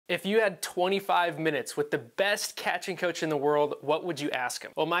If you had 25 minutes with the best catching coach in the world, what would you ask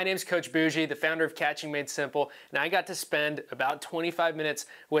him? Well, my name's Coach Bougie, the founder of Catching Made Simple, and I got to spend about 25 minutes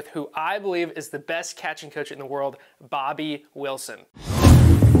with who I believe is the best catching coach in the world, Bobby Wilson.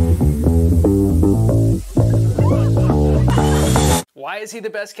 Why is he the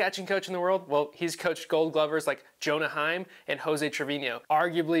best catching coach in the world? Well, he's coached Gold Glovers like Jonah Heim and Jose Trevino,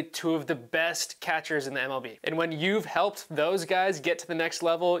 arguably two of the best catchers in the MLB. And when you've helped those guys get to the next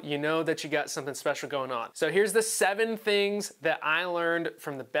level, you know that you got something special going on. So here's the 7 things that I learned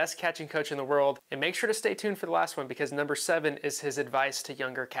from the best catching coach in the world. And make sure to stay tuned for the last one because number 7 is his advice to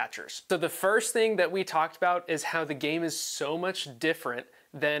younger catchers. So the first thing that we talked about is how the game is so much different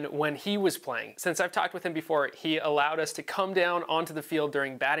than when he was playing. Since I've talked with him before, he allowed us to come down onto the field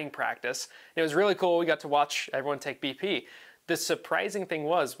during batting practice. It was really cool. We got to watch everyone take BP. The surprising thing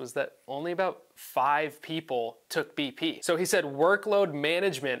was that only about 5 people took BP. So he said workload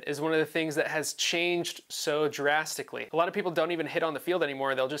management is one of the things that has changed so drastically. A lot of people don't even hit on the field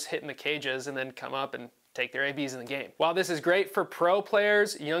anymore. They'll just hit in the cages and then come up and take their ABs in the game. While this is great for pro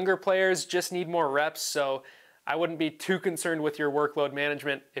players, younger players just need more reps, so I wouldn't be too concerned with your workload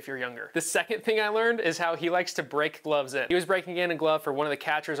management if you're younger. The second thing I learned is how he likes to break gloves in. He was breaking in a glove for one of the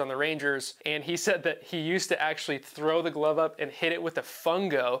catchers on the Rangers, and he said that he used to actually throw the glove up and hit it with a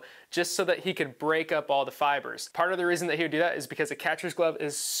fungo just so that he could break up all the fibers. Part of the reason that he would do that is because a catcher's glove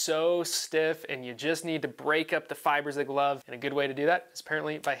is so stiff and you just need to break up the fibers of the glove. And a good way to do that is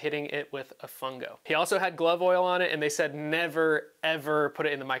apparently by hitting it with a fungo. He also had glove oil on it and they said never ever put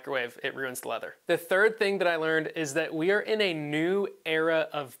it in the microwave. It ruins the leather. The third thing that I learned is that we are in a new era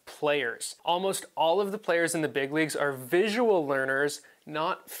of players. Almost all of the players in the big leagues are visual learners,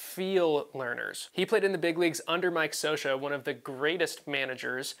 not feel learners. He played in the big leagues under Mike Scioscia, one of the greatest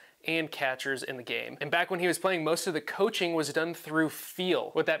managers and catchers in the game. And back when he was playing, most of the coaching was done through feel.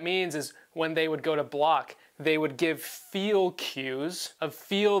 What that means is when they would go to block, they would give feel cues of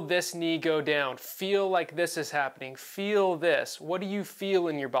feel this knee go down, feel like this is happening, feel this. What do you feel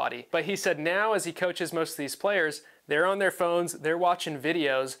in your body? But he said now as he coaches most of these players, they're on their phones, they're watching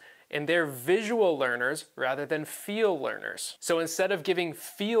videos, and they're visual learners rather than feel learners. So instead of giving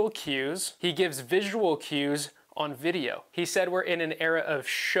feel cues, he gives visual cues on video. He said we're in an era of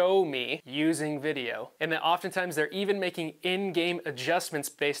show me using video, and that oftentimes they're even making in-game adjustments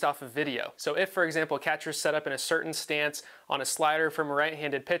based off of video. So if, for example, a catcher's set up in a certain stance on a slider from a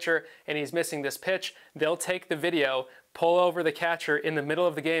right-handed pitcher and he's missing this pitch, they'll take the video, pull over the catcher in the middle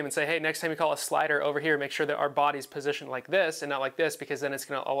of the game and say, hey, next time you call a slider over here, make sure that our body's positioned like this and not like this, because then it's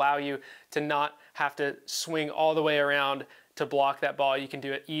gonna allow you to not have to swing all the way around to block that ball. You can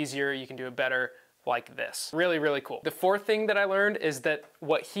do it easier, you can do it better, like this. Really, really cool. The fourth thing that I learned is that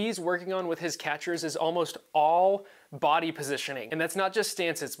what he's working on with his catchers is almost all body positioning. And that's not just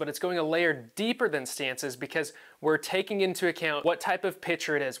stances, but it's going a layer deeper than stances because we're taking into account what type of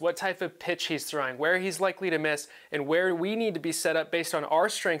pitcher it is, what type of pitch he's throwing, where he's likely to miss, and where we need to be set up based on our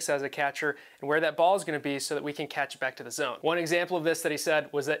strengths as a catcher and where that ball is going to be so that we can catch it back to the zone. One example of this that he said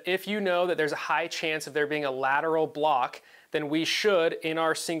was that if you know that there's a high chance of there being a lateral block, then we should, in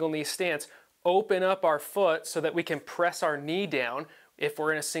our single knee stance, open up our foot so that we can press our knee down if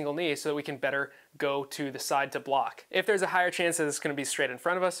we're in a single knee so that we can better go to the side to block. If there's a higher chance that it's going to be straight in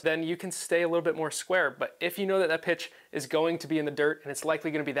front of us, then you can stay a little bit more square. But if you know that that pitch is going to be in the dirt and it's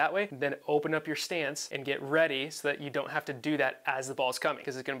likely going to be that way, then open up your stance and get ready so that you don't have to do that as the ball's coming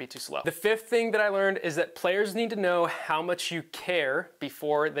because it's going to be too slow. The fifth thing that I learned is that players need to know how much you care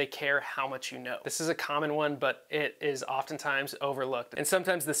before they care how much you know. This is a common one, but it is oftentimes overlooked. And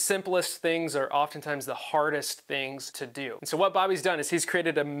sometimes the simplest things are oftentimes the hardest things to do. And so what Bobby's done is he's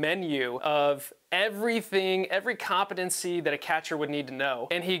created a menu of everything, every competency that a catcher would need to know.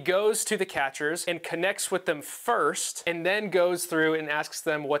 And he goes to the catchers and connects with them first and then goes through and asks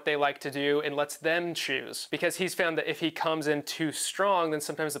them what they like to do and lets them choose. Because he's found that if he comes in too strong, then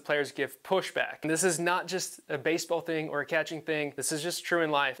sometimes the players give pushback. And this is not just a baseball thing or a catching thing. This is just true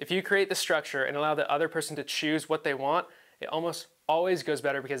in life. If you create the structure and allow the other person to choose what they want, it almost always goes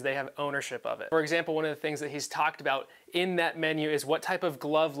better because they have ownership of it. For example, one of the things that he's talked about in that menu is what type of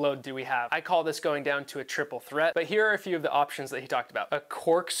glove load do we have? I call this going down to a triple threat, but here are a few of the options that he talked about. A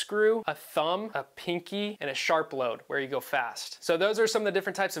corkscrew, a thumb, a pinky, and a sharp load where you go fast. So those are some of the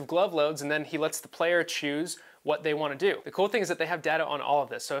different types of glove loads, and then he lets the player choose what they want to do. The cool thing is that they have data on all of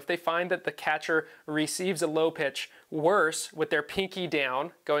this. So if they find that the catcher receives a low pitch worse with their pinky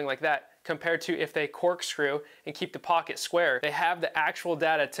down, going like that, compared to if they corkscrew and keep the pocket square. They have the actual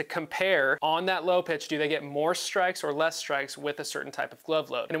data to compare on that low pitch, do they get more strikes or less strikes with a certain type of glove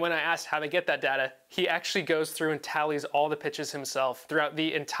load. And when I asked how they get that data, he actually goes through and tallies all the pitches himself throughout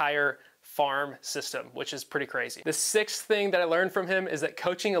the entire farm system, which is pretty crazy. The sixth thing that I learned from him is that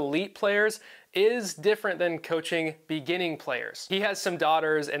coaching elite players is different than coaching beginning players. He has some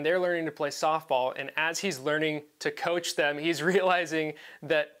daughters and they're learning to play softball, and as he's learning to coach them, he's realizing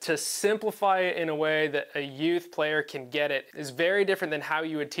that to simplify it in a way that a youth player can get it is very different than how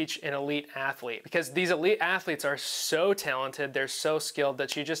you would teach an elite athlete. Because these elite athletes are so talented, they're so skilled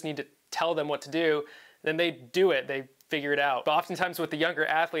that you just need to tell them what to do, then they do it, they figure it out. But oftentimes with the younger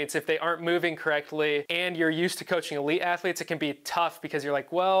athletes, if they aren't moving correctly and you're used to coaching elite athletes, it can be tough because you're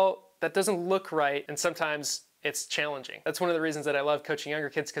like, well, that doesn't look right, and sometimes it's challenging. That's one of the reasons that I love coaching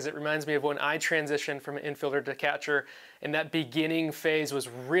younger kids, because it reminds me of when I transitioned from an infielder to catcher, and that beginning phase was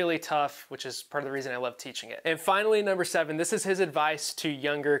really tough, which is part of the reason I love teaching it. And finally, number 7, this is his advice to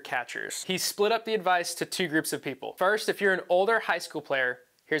younger catchers. He split up the advice to 2 groups of people. First, if you're an older high school player,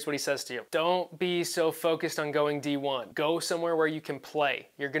 here's what he says to you. Don't be so focused on going D1. Go somewhere where you can play.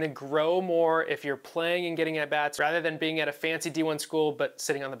 You're gonna grow more if you're playing and getting at bats rather than being at a fancy D1 school but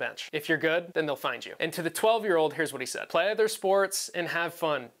sitting on the bench. If you're good, then they'll find you. And to the 12-year-old, here's what he said. Play other sports and have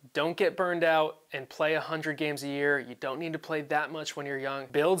fun. Don't get burned out and play 100 games a year. You don't need to play that much when you're young.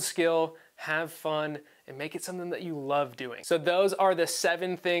 Build skill, have fun, and make it something that you love doing. So those are the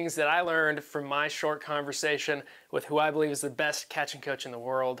 7 things that I learned from my short conversation with who I believe is the best catching coach in the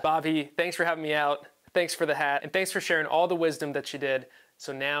world. Bobby, thanks for having me out. Thanks for the hat, and thanks for sharing all the wisdom that you did,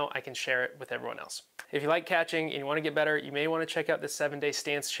 so now I can share it with everyone else. If you like catching and you want to get better, you may want to check out the 7-Day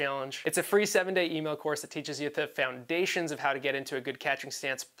Stance Challenge. It's a free 7-day email course that teaches you the foundations of how to get into a good catching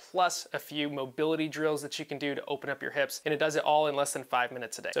stance, plus a few mobility drills that you can do to open up your hips, and it does it all in less than 5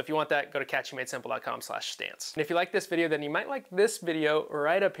 minutes a day. So if you want that, go to catchingmadesimple.com/stance. And if you like this video, then you might like this video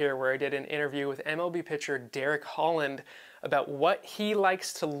right up here where I did an interview with MLB pitcher Derek Holland about what he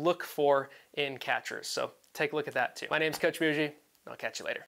likes to look for in catchers. So take a look at that too. My name's Coach Bougie. I'll catch you later.